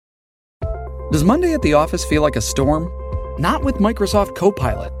Does Monday at the office feel like a storm? Not with Microsoft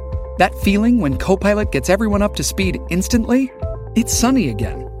Copilot. That feeling when Copilot gets everyone up to speed instantly? It's sunny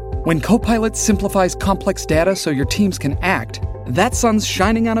again. When Copilot simplifies complex data so your teams can act, that sun's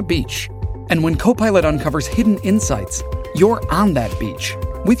shining on a beach. And when Copilot uncovers hidden insights, you're on that beach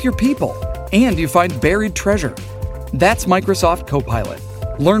with your people, and you find buried treasure. That's Microsoft Copilot.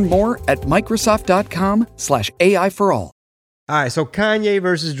 Learn more at Microsoft.com/AI for all. All right, so Kanye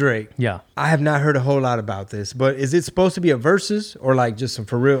versus Drake. Yeah. I have not heard a whole lot about this, but is it supposed to be a versus or like just some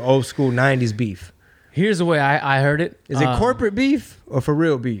for real old school 90s beef? Here's the way I heard it. Is it corporate beef or for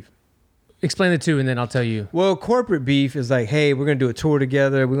real beef? Explain the two, and then I'll tell you. Well, corporate beef is like, hey, we're going to do a tour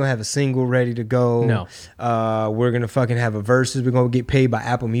together. We're going to have a single ready to go. No. We're going to fucking have a versus. We're going to get paid by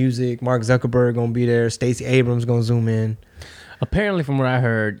Apple Music. Mark Zuckerberg going to be there. Stacey Abrams going to zoom in. Apparently, from what I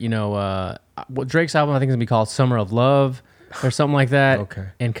heard, what Drake's album I think is going to be called Summer of Love or something like that. Okay.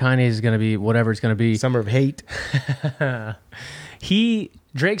 And Kanye's going to be whatever it's going to be. Summer of Hate.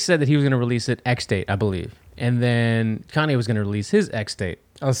 Drake said that he was going to release it X date, I believe. And then Kanye was going to release his X date.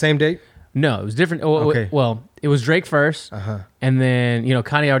 On the same date? No, it was different. Okay. Well, it was Drake first. And then,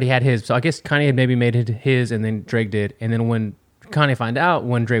 Kanye already had his. So I guess Kanye had maybe made it his, and then Drake did. And then when Kanye found out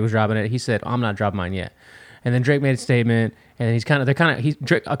when Drake was dropping it, he said, I'm not dropping mine yet. And then Drake made a statement, and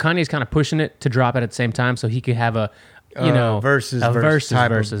Kanye's kind of pushing it to drop it at the same time so he could have a versus,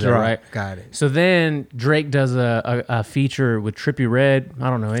 right? Got it. So then Drake does a feature with Trippie Redd. I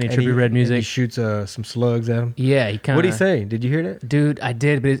don't know any Trippie Redd music. And he shoots some slugs at him. Yeah, he kind of. What'd he say? Did you hear that? Dude, I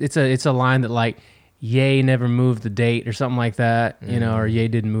did, but it's a line that like Ye never moved the date or something like that, or Ye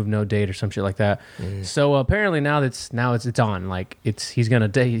didn't move no date or some shit like that. So apparently now it's on. Like he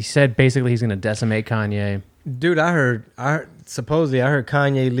said basically he's gonna decimate Kanye. Dude, I heard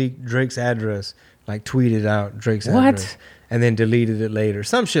Kanye leaked Drake's address, like tweeted out Drake's address, and then deleted it later,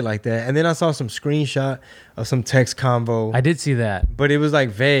 some shit like that. And then I saw some screenshot of some text convo. I did see that, but it was like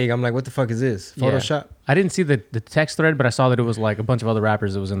vague. I'm like, what the fuck is this? Photoshop? Yeah. I didn't see the text thread, but I saw that it was like a bunch of other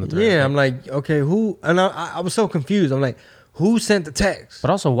rappers that was in the thread. Yeah, I'm like, okay, who? And I was so confused. I'm like, who sent the text? But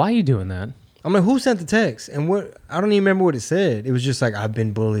also, why are you doing that? I'm like, who sent the text? And what? I don't even remember what it said. It was just like, I've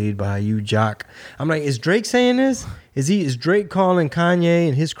been bullied by you, jock. I'm like, is Drake saying this? Is Drake calling Kanye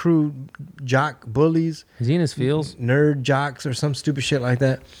and his crew jock bullies? Is he in his feels? Nerd jocks or some stupid shit like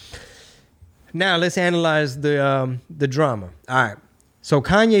that. Now let's analyze the drama. All right. So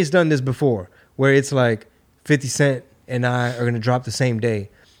Kanye's done this before, where it's like 50 Cent and I are gonna drop the same day.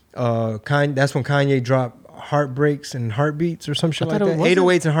 That's when Kanye dropped Heartbreaks and Heartbeats or some shit like that.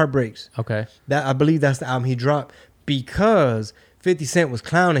 808s and Heartbreaks. Okay. I believe that's the album he dropped because 50 Cent was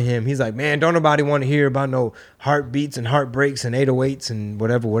clowning him. He's like, man, don't nobody want to hear about no Heartbeats and Heartbreaks and 808s and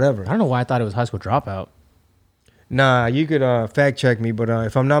whatever. I don't know why I thought it was High School Dropout. Nah, you could fact check me, but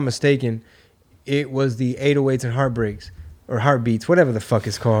if I'm not mistaken, it was the 808s and Heartbreaks or Heartbeats, whatever the fuck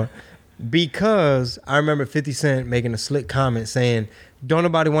it's called. Because I remember 50 Cent making a slick comment saying, don't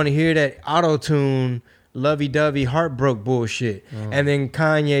nobody want to hear that auto-tune, lovey-dovey, heartbroke bullshit. And then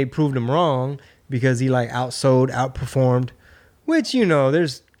Kanye proved him wrong because he like outperformed, which,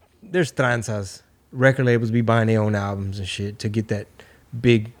 there's tranzas. Record labels be buying their own albums and shit to get that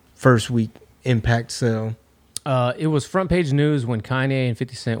big first week impact sell. It was front page news when Kanye and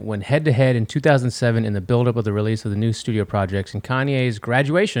 50 Cent went head to head in 2007 in the buildup of the release of the new studio projects and Kanye's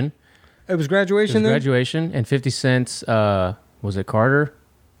graduation. It was graduation then? Graduation, and 50 Cent's, was it Carter?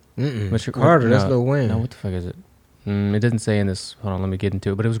 Carter, that's Lil Wayne. No, what the fuck is it? It didn't say in this. Hold on, let me get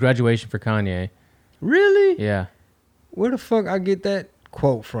into it. But it was graduation for Kanye. Really? Yeah. Where the fuck I get that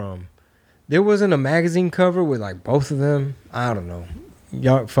quote from? There wasn't a magazine cover with like both of them? I don't know.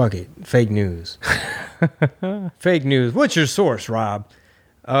 Y'all, fuck it. Fake news. Fake news. What's your source, Rob?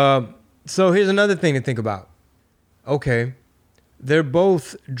 So here's another thing to think about. Okay. They're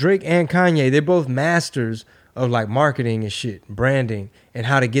both, Drake and Kanye, they're both masters of like marketing and shit, branding, and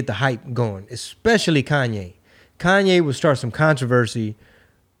how to get the hype going, especially Kanye. Kanye will start some controversy.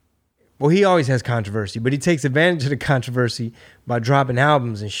 Well, he always has controversy, but he takes advantage of the controversy by dropping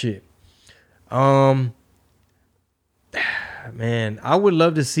albums and shit. Man, I would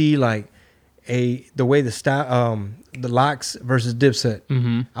love to see like the way the style, the Lox versus Dipset.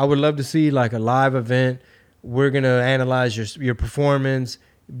 Mm-hmm. I would love to see like a live event. We're gonna analyze your performance,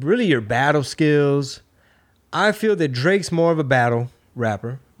 really your battle skills. I feel that Drake's more of a battle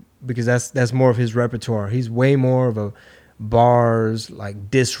rapper because that's more of his repertoire. He's way more of a bars, like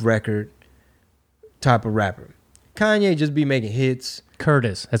diss record type of rapper. Kanye just be making hits.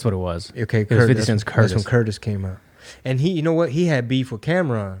 Curtis, that's what it was. Okay, Curtis. 50 Cent's Curtis. That's when Curtis came out. And he, you know what? He had beef with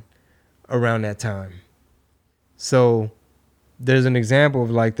Cameron around that time. So there's an example of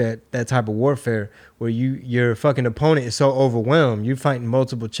like that type of warfare where your fucking opponent is so overwhelmed. You're fighting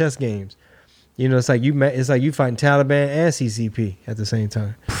multiple chess games. You know, it's like you fighting Taliban and CCP at the same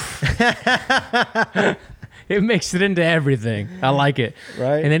time. It makes it into everything. I like it.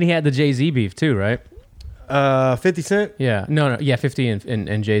 Right. And then he had the Jay-Z beef too, right? 50 Cent? Yeah. No. Yeah, 50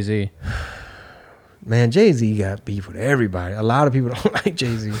 and Jay-Z. Man, Jay-Z got beef with everybody. A lot of people don't like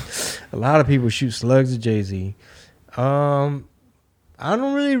Jay-Z. A lot of people shoot slugs at Jay-Z. I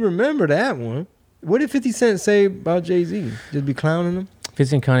don't really remember that one. What did 50 Cent say about Jay-Z? Just be clowning him?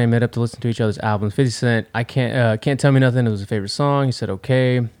 50 and Kanye met up to listen to each other's albums. 50 Cent, I can't tell me nothing. It was a favorite song. He said,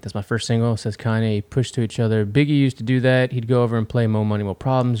 okay. That's my first single. Says Kanye. Pushed to each other. Biggie used to do that. He'd go over and play Mo Money, Mo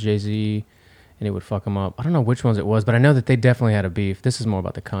Problems, Jay-Z, and it would fuck him up. I don't know which ones it was, but I know that they definitely had a beef. This is more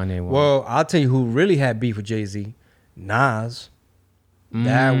about the Kanye one. Well, I'll tell you who really had beef with Jay-Z. Nas.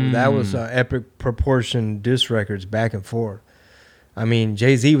 That was epic proportion diss records back and forth. I mean,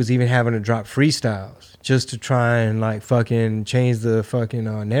 Jay-Z was even having to drop freestyles just to try and like fucking change the fucking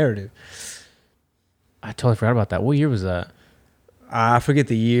narrative. I totally forgot about that. What year was that? I forget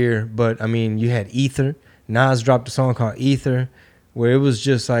the year, but I mean, you had Ether. Nas dropped a song called Ether, where it was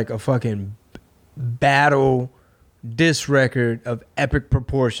just like a fucking battle diss record of epic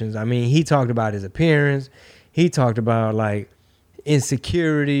proportions. I mean, he talked about his appearance. He talked about like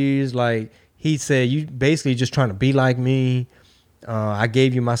insecurities. Like he said, you basically just trying to be like me. I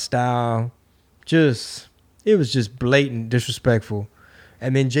gave you my style. It was just blatant disrespectful.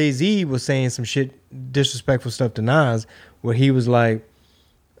 And then Jay-Z was saying some shit, disrespectful stuff to Nas, where he was like,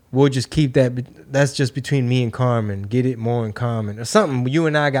 we'll just keep that. That's just between me and Carmen. Get it more in common. Or something. You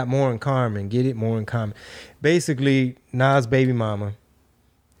and I got more in common. Get it more in common. Basically, Nas' baby mama.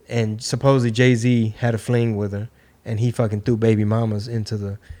 And supposedly Jay-Z had a fling with her. And he fucking threw baby mamas into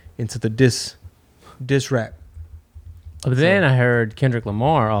the diss rap. But then I heard Kendrick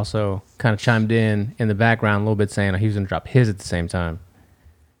Lamar also kind of chimed in the background a little bit, saying he was going to drop his at the same time.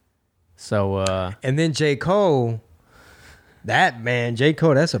 So and then J. Cole, J.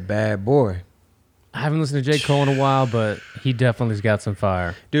 Cole, that's a bad boy. I haven't listened to J. Cole in a while, but he definitely's got some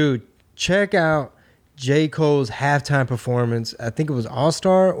fire. Dude, check out J. Cole's halftime performance. I think it was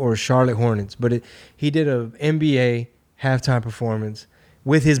All-Star or Charlotte Hornets, but he did a NBA halftime performance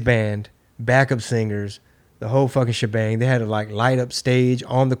with his band, backup singers, the whole fucking shebang. They had a like light up stage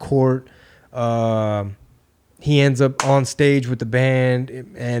on the court. He ends up on stage with the band,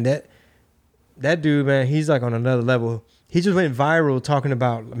 and that dude, man, he's like on another level. He just went viral talking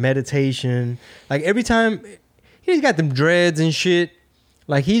about meditation. Like every time, he's got them dreads and shit.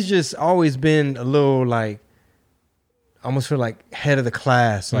 Like he's just always been a little like, almost feel like head of the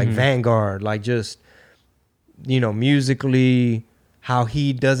class, like vanguard, like just, musically, how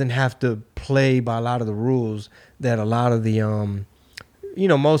he doesn't have to play by a lot of the rules that a lot of the,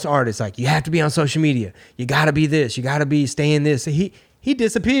 most artists, like you have to be on social media. You got to be this. You got to be staying this. He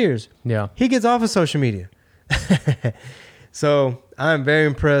disappears. Yeah. He gets off of social media. So I'm very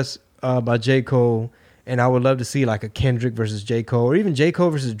impressed by J. Cole. And I would love to see like a Kendrick versus J. Cole, or even J. Cole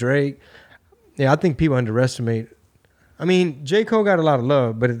versus Drake. Yeah, I think people underestimate. I mean, J. Cole got a lot of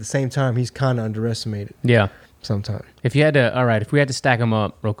love, but at the same time, he's kind of underestimated. Yeah. Sometimes. If we had to stack them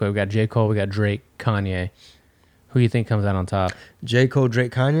up real quick, we got J. Cole, we got Drake, Kanye. Who do you think comes out on top? J. Cole,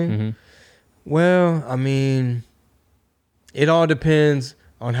 Drake, Kanye? Mm-hmm. Well, I mean, it all depends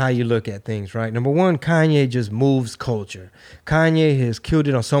on how you look at things, right? Number one, Kanye just moves culture. Kanye has killed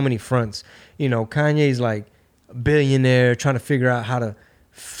it on so many fronts. Kanye's like a billionaire trying to figure out how to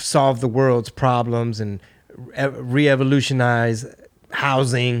solve the world's problems and re-evolutionize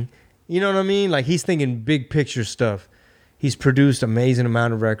housing. You know what I mean? Like he's thinking big picture stuff. He's produced amazing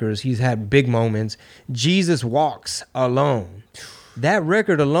amount of records. He's had big moments. Jesus Walks alone. That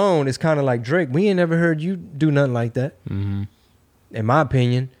record alone is kind of like Drake. We ain't never heard you do nothing like that. Mm-hmm. In my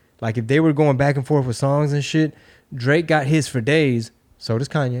opinion. Like if they were going back and forth with songs and shit, Drake got his for days. So does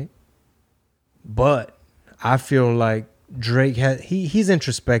Kanye. But I feel like Drake he's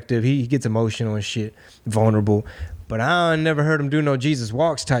introspective. He gets emotional and shit, vulnerable. But I never heard him do no Jesus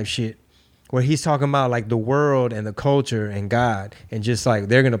Walks type shit, where he's talking about like the world and the culture and God, and just like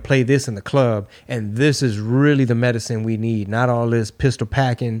they're gonna play this in the club, and this is really the medicine we need, not all this pistol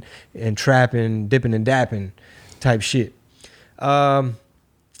packing and trapping, dipping and dapping type shit. But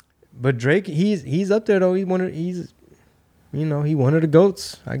Drake, he's up there though. He's one of the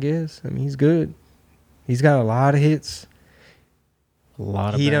GOATs, I guess. I mean, he's good. He's got a lot of hits. A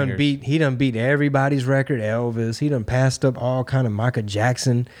lot of he bangers. done beat everybody's record. Elvis. He done passed up all kind of Michael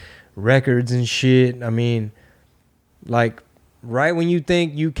Jackson records and shit. I mean, like right when you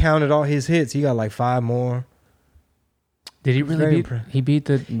think you counted all his hits, he got like 5 more. Did he really beat? He beat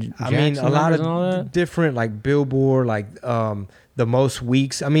the. I mean, a lot of different like Billboard, like the most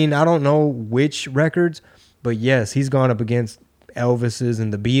weeks. I mean, I don't know which records, but yes, he's gone up against Elvis's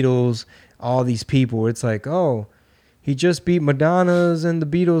and the Beatles. All these people. It's like, oh, he just beat Madonna's, and the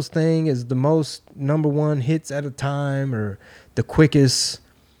Beatles thing is the most #1 hits at a time, or the quickest.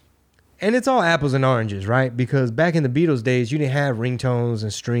 And it's all apples and oranges, right? Because back in the Beatles days, you didn't have ringtones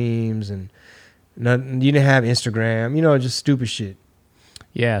and streams and. Nothing, you didn't have Instagram, just stupid shit.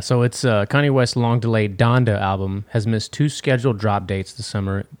 Yeah, so it's Kanye West's long-delayed Donda album has missed 2 scheduled drop dates this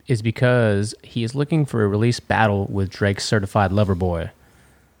summer is because he is looking for a release battle with Drake's Certified Lover Boy.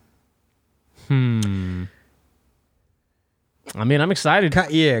 I mean, I'm excited.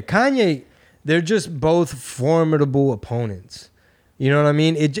 Kanye, they're just both formidable opponents. You know what I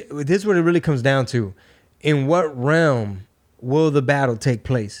mean? This is what it really comes down to. In what realm will the battle take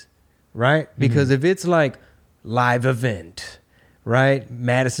place? Right? Because if it's like live event, right?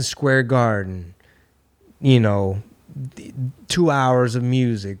 Madison Square Garden, 2 hours of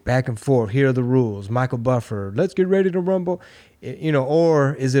music, back and forth, here are the rules, Michael Buffer, let's get ready to rumble,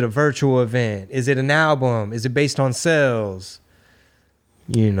 or is it a virtual event? Is it an album? Is it based on sales?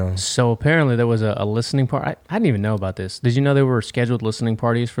 So apparently there was a listening party. I didn't even know about this. Did you know there were scheduled listening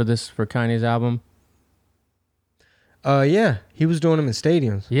parties for Kanye's album? Yeah, he was doing them in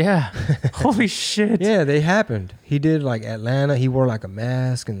stadiums. Yeah. Holy shit. Yeah, they happened. He did like Atlanta. He wore like a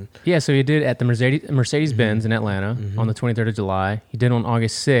mask and. Yeah, so he did at the Mercedes-Benz in Atlanta on the 23rd of July. He did on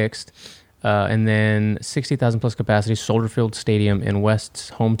August 6th, and then 60,000 plus capacity Soldier Field Stadium in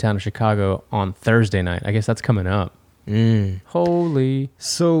West's hometown of Chicago on Thursday night. I guess that's coming up. Holy.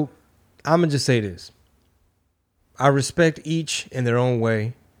 So, I'm gonna just say this. I respect each in their own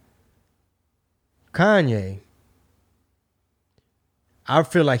way. Kanye. I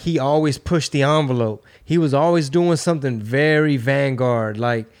feel like he always pushed the envelope. He was always doing something very vanguard.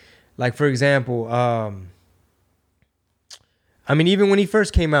 Like for example, even when he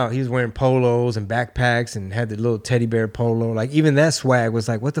first came out, he was wearing polos and backpacks and had the little teddy bear polo. Like even that swag was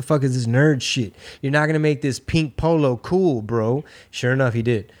like, what the fuck is this nerd shit? You're not going to make this pink polo cool, bro. Sure enough, he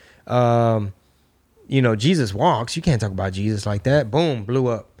did. Jesus Walks. You can't talk about Jesus like that. Boom, blew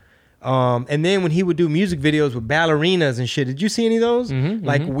up. And then when he would do music videos with ballerinas and shit, did you see any of those?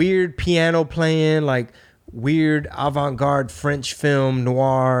 Like weird piano playing, like weird avant-garde French film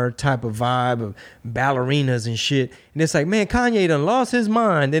noir type of vibe of ballerinas and shit. And it's like, man, Kanye done lost his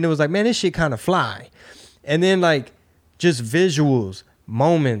mind. Then it was like, man, this shit kind of fly. And then like just visuals,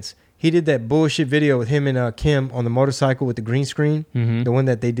 moments. He did that bullshit video with him and Kim on the motorcycle with the green screen. The one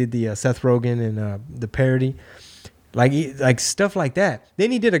that they did the Seth Rogen and the parody. Like stuff like that. Then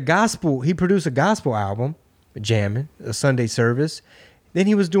he produced a gospel album, jamming, a Sunday service. Then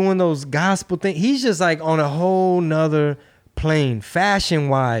he was doing those gospel things. He's just like on a whole nother plane, fashion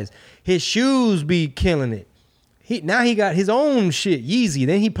wise. His shoes be killing it. Now he got his own shit, Yeezy.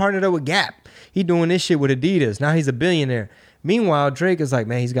 Then he partnered up with Gap. He doing this shit with Adidas. Now he's a billionaire. Meanwhile, Drake is like,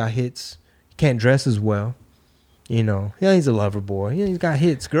 man, he's got hits. He can't dress as well. Yeah, he's a lover boy. Yeah, he's got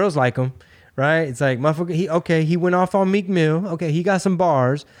hits. Girls like him. Right? It's like, motherfucker, he went off on Meek Mill. Okay, he got some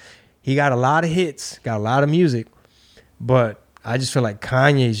bars. He got a lot of hits, got a lot of music. But I just feel like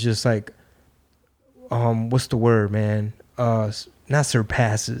Kanye's just like, what's the word, man? Not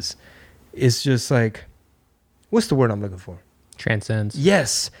surpasses. It's just like, what's the word I'm looking for? Transcends.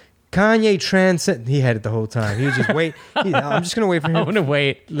 Yes. Kanye transcends. He had it the whole time. He was just wait. I'm just going to wait for him. I'm going to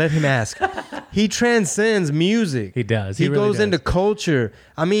wait. Let him ask. He transcends music. He does. He really goes into culture.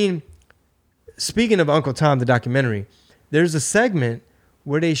 I mean, speaking of Uncle Tom, the documentary, there's a segment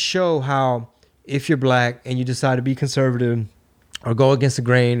where they show how if you're black and you decide to be conservative or go against the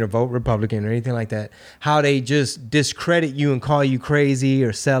grain or vote Republican or anything like that, how they just discredit you and call you crazy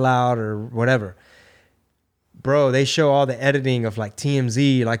or sell out or whatever. Bro, they show all the editing of like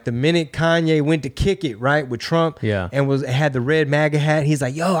TMZ. Like the minute Kanye went to kick it, right, with Trump, and had the red MAGA hat, he's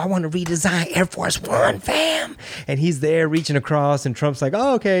like, yo, I want to redesign Air Force One, fam. And he's there reaching across, and Trump's like,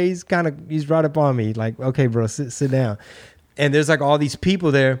 oh, okay, he's right up on me. Like, okay, bro, sit down. And there's like all these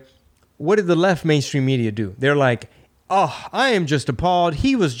people there. What did the left mainstream media do? They're like, oh, I am just appalled.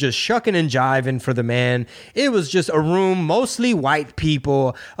 He was just shucking and jiving for the man. It was just a room, mostly white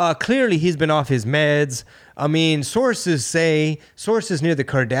people. Clearly, he's been off his meds. I mean, sources near the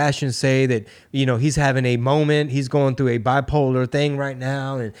Kardashians say that, he's having a moment. He's going through a bipolar thing right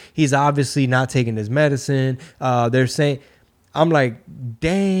now, and he's obviously not taking his medicine. They're saying, I'm like,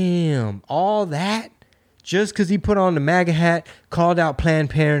 damn, all that? Just because he put on the MAGA hat, called out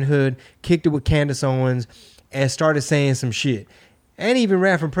Planned Parenthood, kicked it with Candace Owens, and started saying some shit. And even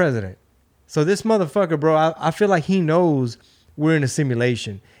ran for president. So this motherfucker, bro, I feel like he knows we're in a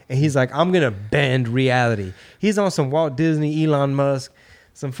simulation. And he's like, I'm going to bend reality. He's on some Walt Disney, Elon Musk,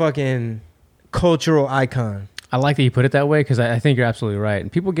 some fucking cultural icon. I like that you put it that way because I think you're absolutely right. And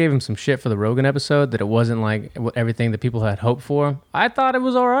people gave him some shit for the Rogan episode that it wasn't like everything that people had hoped for. I thought it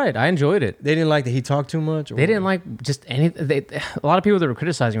was all right. I enjoyed it. They didn't like that he talked too much? Or they didn't like just anything. A lot of people that were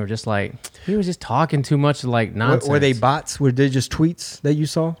criticizing were just like, he was just talking too much like nonsense. Were they bots? Were they just tweets that you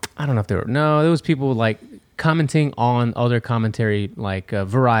saw? I don't know if they were. No, there was people like commenting on other commentary like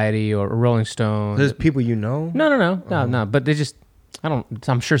Variety or Rolling Stone. There's people you know? No. But they just,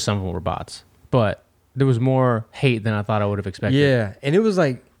 I'm sure some of them were bots. But there was more hate than I thought I would have expected. Yeah, and it was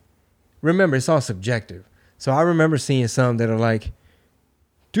like, remember, it's all subjective. So I remember seeing some that are like,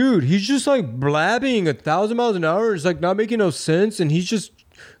 dude, he's just like blabbing 1,000 miles an hour. It's like not making no sense, and he's just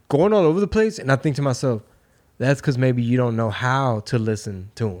going all over the place. And I think to myself, that's because maybe you don't know how to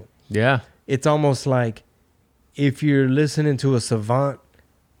listen to him. Yeah. It's almost like if you're listening to a savant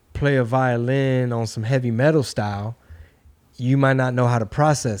play a violin on some heavy metal style, you might not know how to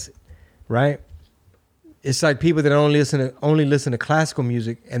process it, right? It's like people that only listen to classical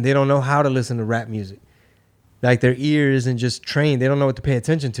music and they don't know how to listen to rap music. Like their ear isn't just trained. They don't know what to pay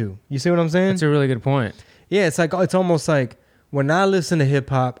attention to. You see what I'm saying? That's a really good point. Yeah, it's almost like when I listen to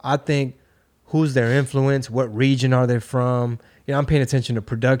hip hop, I think who's their influence, what region are they from? You know, I'm paying attention to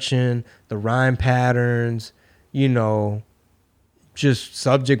production, the rhyme patterns, you know, just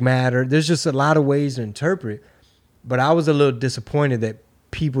subject matter. There's just a lot of ways to interpret. But I was a little disappointed that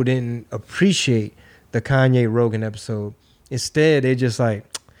people didn't appreciate the Kanye Rogan episode. Instead, they just like,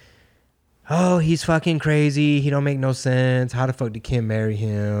 oh, he's fucking crazy. He don't make no sense. How the fuck did Kim marry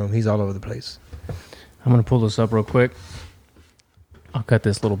him? He's all over the place. I'm going to pull this up real quick. I'll cut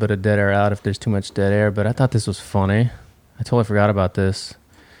this little bit of dead air out if there's too much dead air, but I thought this was funny. I totally forgot about this.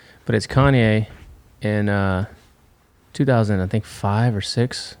 But it's Kanye in 2000, I think 5 or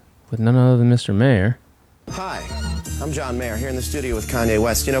 6, with none other than Mr. Mayer. Hi, I'm John Mayer here in the studio with Kanye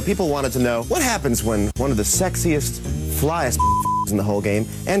West. You know, people wanted to know what happens when one of the sexiest, flyest in the whole game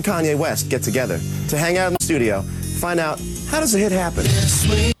and Kanye West get together to hang out in the studio, find out how does a hit happen.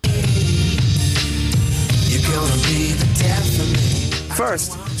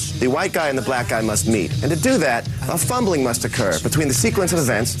 First, the white guy and the black guy must meet. And to do that, a fumbling must occur between the sequence of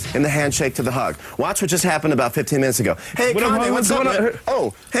events and the handshake to the hug. Watch what just happened about 15 minutes ago. Hey, Kanye, what's up, man?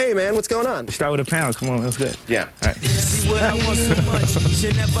 Oh, hey, man, what's going on? Start with a pound. Come on, that's good. Yeah. All right. See what I want so much.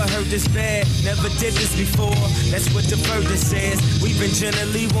 Should never heard this bad. Never did this before. That's what the verdict says. We've been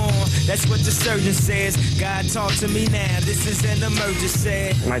generally warned. That's what the surgeon says. God, talk to me now. This is an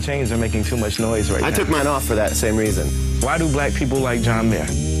emergency. My chains are making too much noise right now. I took mine off for that same reason. Why do black people like John Mayer?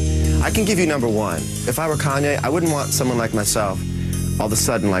 I can give you number one. If I were Kanye, I wouldn't want someone like myself, all of a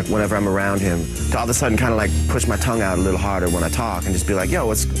sudden, like whenever I'm around him, to all of a sudden kind of like push my tongue out a little harder when I talk and just be like, yo,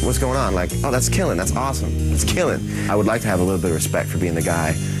 what's going on? Like, oh, that's killing, that's awesome, it's killing. I would like to have a little bit of respect for being the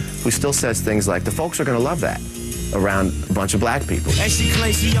guy who still says things like, the folks are gonna love that around a bunch of black people. And she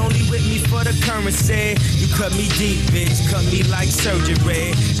claims she only with me for the currency. You cut me deep, bitch, cut me like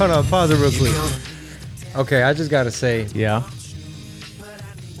surgery. Hold on, pause it real quick. Okay, I just gotta say, Yeah.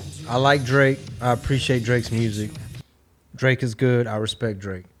 I like Drake. I appreciate Drake's music. Drake is good. I respect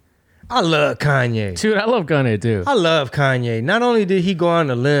Drake. I love Kanye. Dude, I love Kanye too. I love Kanye. Not only did he go on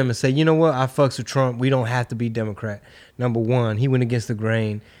a limb and say, you know what, I fucks with Trump. We don't have to be Democrat. Number one, he went against the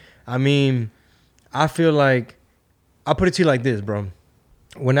grain. I mean, I feel like, I'll put it to you like this, bro.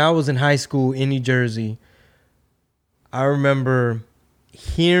 When I was in high school in New Jersey, I remember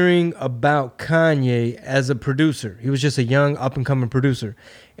hearing about Kanye as a producer. He was just a young up-and-coming producer.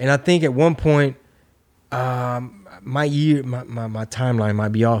 And I think at one point, my timeline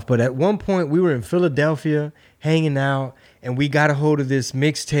might be off, but at one point we were in Philadelphia hanging out and we got a hold of this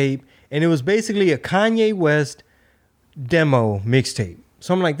mixtape, and it was basically a Kanye West demo mixtape.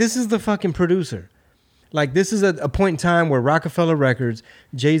 So I'm like, this is the fucking producer. Like, this is a point in time where Rockefeller Records,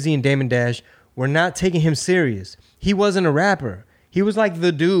 Jay-Z and Damon Dash were not taking him serious. He wasn't a rapper. He was like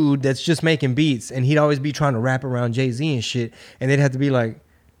the dude that's just making beats, and he'd always be trying to rap around Jay-Z and shit, and they'd have to be like,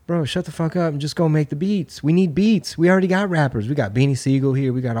 bro, shut the fuck up and just go make the beats. We need beats. We already got rappers. We got Beanie Siegel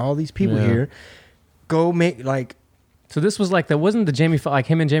here. We got all these people here. Go make, like... So this was like, that wasn't the like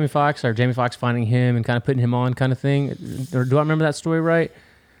him and Jamie Foxx, or Jamie Foxx finding him and kind of putting him on kind of thing? Or do I remember that story right?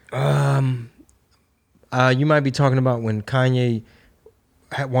 You might be talking about when Kanye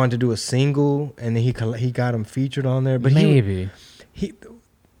wanted to do a single, and then he got him featured on there. But maybe.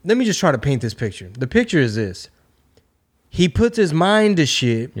 Let me just try to paint this picture. The picture is this. He puts his mind to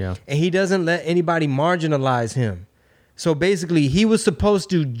shit, and he doesn't let anybody marginalize him. So basically, he was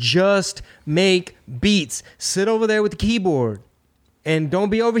supposed to just make beats, sit over there with the keyboard, and don't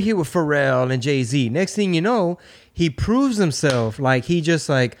be over here with Pharrell and Jay-Z. Next thing you know, he proves himself. Like, he just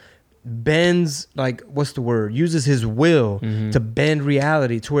like bends, like, what's the word? Uses his will to bend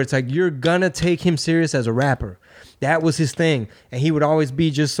reality to where it's like, you're gonna take him serious as a rapper. That was his thing. And he would always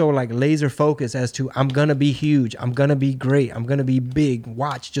be just so like laser focused as to, I'm gonna be huge, I'm gonna be great, I'm gonna be big.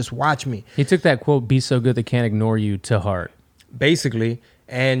 Just watch me. He took that quote, "Be so good they can't ignore you," to heart. Basically.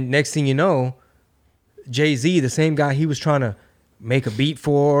 And next thing you know, Jay-Z, the same guy he was trying to make a beat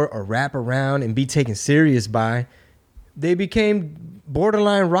for or rap around and be taken serious by, they became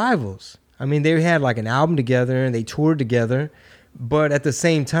borderline rivals. I mean, they had like an album together and they toured together. But at the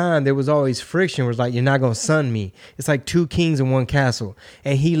same time, there was always friction. It was like, you're not going to son me. It's like two kings in one castle.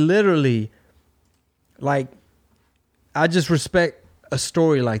 And he literally, like, I just respect a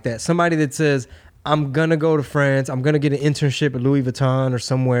story like that. Somebody that says, I'm going to go to France. I'm going to get an internship at Louis Vuitton or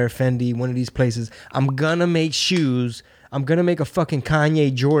somewhere, Fendi, one of these places. I'm going to make shoes. I'm going to make a fucking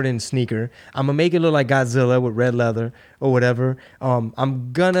Kanye Jordan sneaker. I'm going to make it look like Godzilla with red leather or whatever.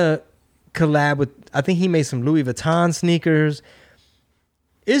 I'm going to collab with, I think he made some Louis Vuitton sneakers.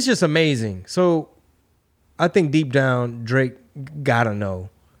 It's just amazing. So I think deep down, Drake gotta know.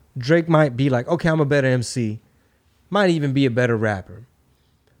 Drake might be like, okay, I'm a better MC. Might even be a better rapper.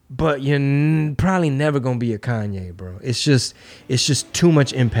 But you're probably never gonna be a Kanye, bro. It's just too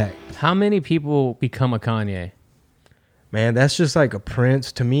much impact. How many people become a Kanye? Man, that's just like a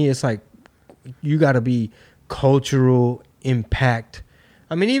Prince. To me, it's like you gotta be cultural impact.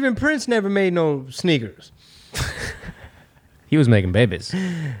 I mean, even Prince never made no sneakers. He was making babies.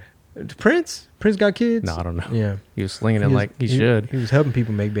 Prince got kids? No, I don't know. Yeah. He was slinging it like he should. He was helping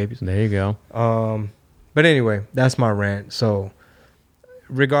people make babies. There you go. But anyway, that's my rant. So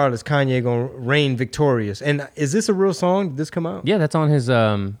regardless, Kanye gonna reign victorious. And is this a real song? Did this come out? Yeah, that's on his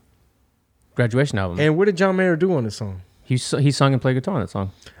graduation album. And what did John Mayer do on this song? He sung and played guitar on that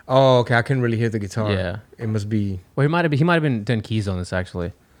song. Oh, okay. I couldn't really hear the guitar. Yeah. It must be. Well, he might have been done keys on this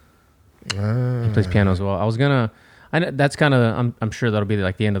actually. He plays piano as well. I was gonna. That's kind of. I'm sure that'll be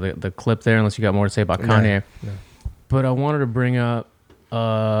like the end of the clip there, unless you got more to say about Kanye. No. But I wanted to bring up,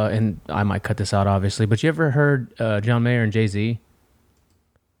 and I might cut this out obviously. But you ever heard John Mayer and Jay-Z?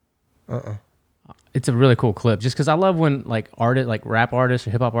 It's a really cool clip, just because I love when like rap artists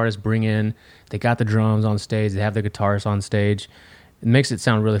or hip hop artists bring in. They got the drums on stage. They have the guitarists on stage. It makes it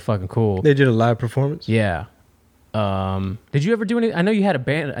sound really fucking cool. They did a live performance? Yeah. Did you ever do any? I know you had a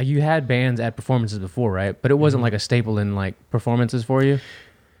band. You had bands at performances before, right? But it wasn't like a staple in like performances for you.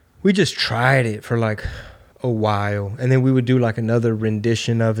 We just tried it for like a while, and then we would do like another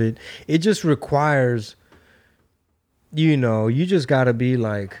rendition of it. It just requires, you just got to be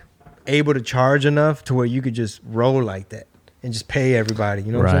like able to charge enough to where you could just roll like that and just pay everybody.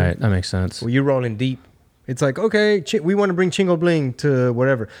 You know what I'm saying? Right. That makes sense. Well, you're rolling deep. It's like, okay, we want to bring Chingo Bling to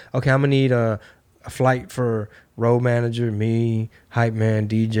whatever. Okay, I'm gonna need a flight for road manager, me, hype man,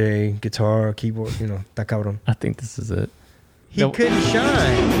 DJ, guitar, keyboard, that cabrón. I think this is it. He couldn't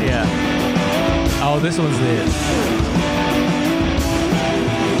shine. Yeah. Oh, this one's it.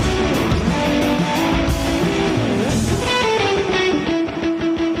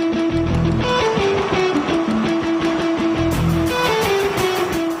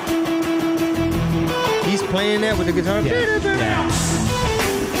 He's playing that with the guitar. Yeah.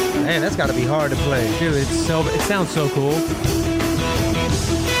 Man, that's got to be hard to play. Dude, it sounds so cool.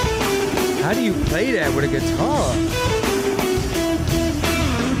 How do you play that with a guitar?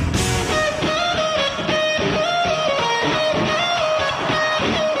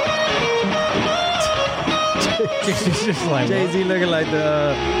 It's just like Jay-Z looking like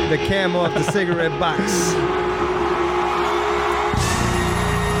the cam off the cigarette box.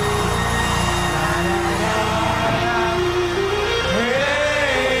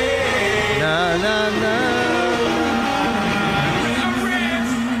 Na, na, na.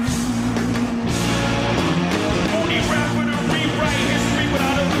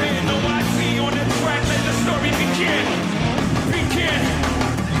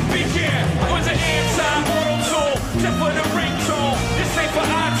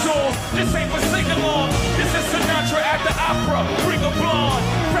 This ain't for sing-along. This is Sinatra at the opera. Bring a blonde.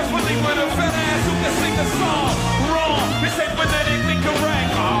 Preferably with a fat ass who can sing a song. Wrong. This ain't politically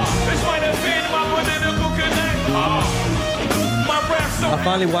correct. This might have been my political connect. My rap so I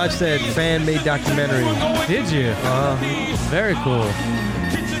finally watched that fan-made documentary. Did you? Very cool.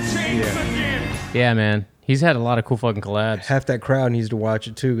 Yeah, man. He's had a lot of cool fucking collabs. Half that crowd needs to watch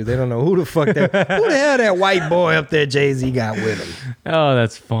it too, because they don't know who the fuck who the hell that white boy up there Jay-Z got with him. Oh,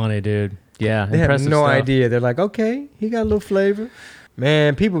 that's funny, dude. Yeah, They have impressive no stuff. idea. They're like, okay, he got a little flavor.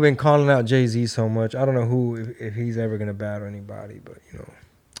 Man, people been calling out Jay-Z so much. I don't know if he's ever gonna battle anybody, but you know,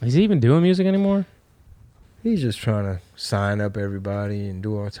 Is he even doing music anymore? he's just trying to sign up everybody and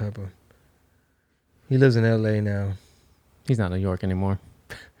do all type of. He lives in L.A. now. He's not in New York anymore.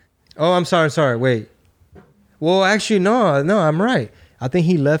 Oh, I'm sorry. Wait. Well, actually, no, I'm right. I think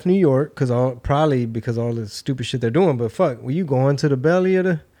he left New York probably because all the stupid shit they're doing. But fuck, were you going to the belly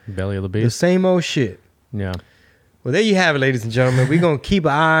of Belly of the the beast. same old shit? Yeah. Well, there you have it, ladies and gentlemen. We're going to keep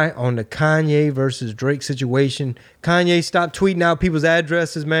an eye on the Kanye versus Drake situation. Kanye, stop tweeting out people's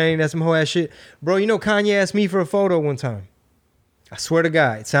addresses, man. That's some whole ass shit. Bro, you know Kanye asked me for a photo one time. I swear to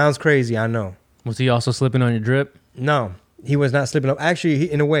God. It sounds crazy, I know. Was he also slipping on your drip? No, he was not slipping up.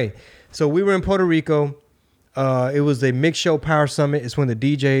 Actually, in a way. So we were in Puerto Rico. It was the Mix Show Power Summit. It's when the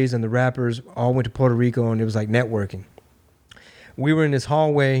DJs and the rappers all went to Puerto Rico, and it was like networking. We were in this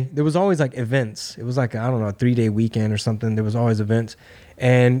hallway. There was always like events. It was like, I don't know, a 3-day weekend or something. There was always events.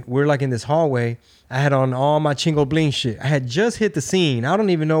 And we're like in this hallway. I had on all my Chingo Bling shit. I had just hit the scene. I don't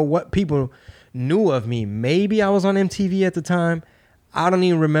even know what people knew of me. Maybe I was on MTV at the time. I don't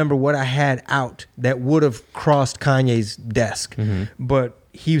even remember what I had out that would have crossed Kanye's desk. Mm-hmm. But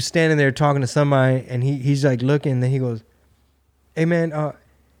he was standing there talking to somebody, and he's like looking, and then he goes, "Hey man,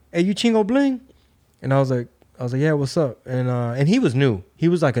 hey, you Chingo Bling?" And I was like, yeah, what's up? And he was new. He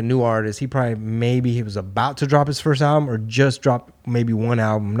was like a new artist. He was about to drop his first album or just dropped maybe one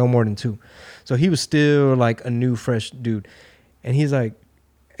album, no more than 2. So he was still like a new, fresh dude. And he's like,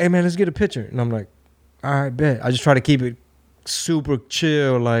 "Hey man, let's get a picture." And I'm like, "All right, bet." I just try to keep it super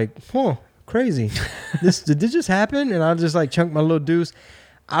chill, like, crazy. Did this just happen? And I just like chunk my little deuce.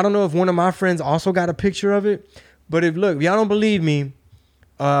 I don't know if one of my friends also got a picture of it, but if y'all don't believe me,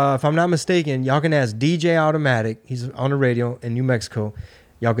 if I'm not mistaken, y'all can ask DJ Automatic. He's on the radio in New Mexico.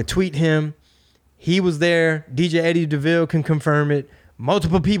 Y'all could tweet him. He was there. DJ Eddie DeVille can confirm it.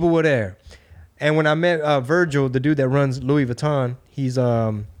 Multiple people were there. And when I met Virgil, the dude that runs Louis Vuitton, he's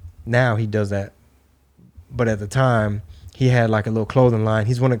now he does that. But at the time, he had like a little clothing line.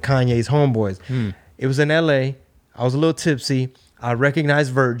 He's one of Kanye's homeboys. It was in LA. I was a little tipsy. I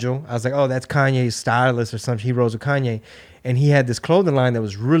recognized Virgil. I was like, oh, that's Kanye's stylist or something. He rose with Kanye. And he had this clothing line that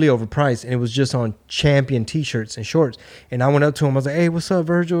was really overpriced. And it was just on Champion t-shirts and shorts. And I went up to him. I was like, "Hey, what's up,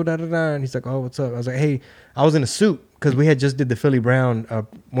 Virgil?" Da, da, da. And he's like, "Oh, what's up?" I was like, "Hey," I was in a suit because we had just did the Philly Brown,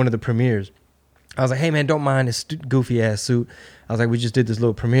 one of the premieres. I was like, "Hey, man, don't mind this goofy ass suit." I was like, "We just did this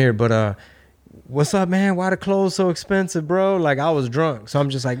little premiere, but what's up, man? Why the clothes so expensive, bro?" Like, I was drunk. So I'm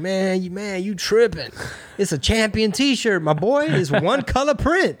just like, man, you tripping. It's a Champion t-shirt, my boy. It's one color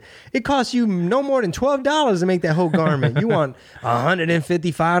print. It costs you no more than $12 to make that whole garment. You want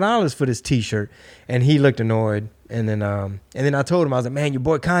 $155 for this t-shirt. And he looked annoyed. And then I told him, I was like, "Man, your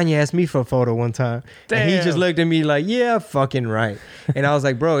boy Kanye asked me for a photo one time." And he just looked at me like, "Yeah, fucking right." And I was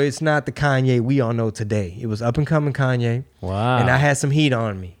like, "Bro, it's not the Kanye we all know today. It was up and coming Kanye." Wow. And I had some heat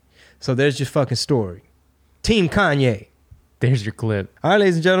on me. So there's your fucking story. Team Kanye. There's your clip. All right,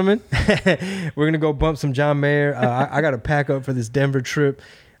 ladies and gentlemen. We're going to go bump some John Mayer. I got to pack up for this Denver trip.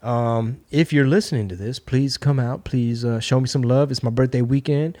 If you're listening to this, please come out. Please show me some love. It's my birthday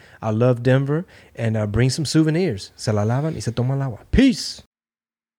weekend. I love Denver. And bring some souvenirs. Se la lavan y se toman el agua. Peace.